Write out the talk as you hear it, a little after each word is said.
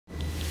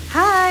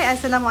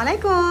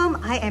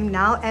Assalamualaikum. I am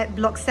now at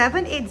block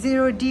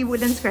 780D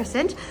Woodlands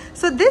Crescent.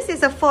 So this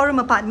is a 4-room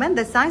apartment.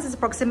 The size is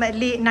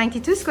approximately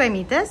 92 square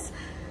meters.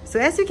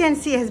 So as you can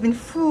see, it has been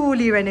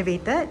fully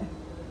renovated.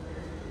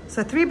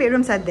 So 3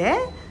 bedrooms are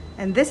there,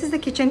 and this is the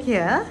kitchen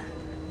here.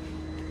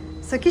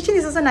 So kitchen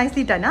is also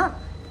nicely done up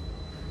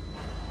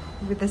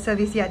with the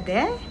service yard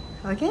there.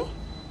 Okay,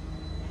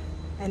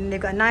 and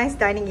they've got a nice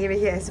dining area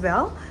here as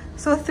well.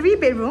 So 3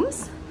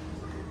 bedrooms,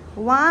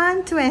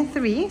 1, 2 and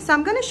 3. So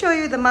I'm going to show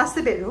you the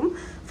master bedroom.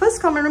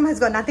 First common room has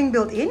got nothing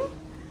built in.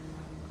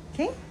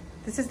 Okay,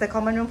 this is the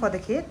common room for the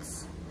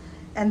kids,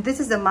 and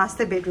this is the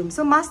master bedroom.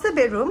 So master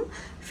bedroom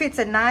fits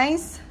a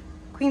nice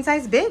queen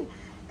size bed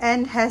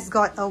and has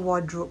got a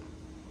wardrobe.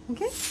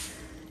 Okay,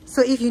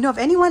 so if you know of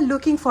anyone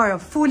looking for a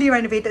fully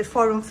renovated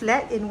 4-room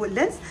flat in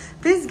Woodlands,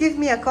 please give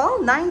me a call,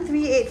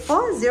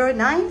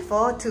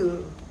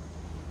 93840942.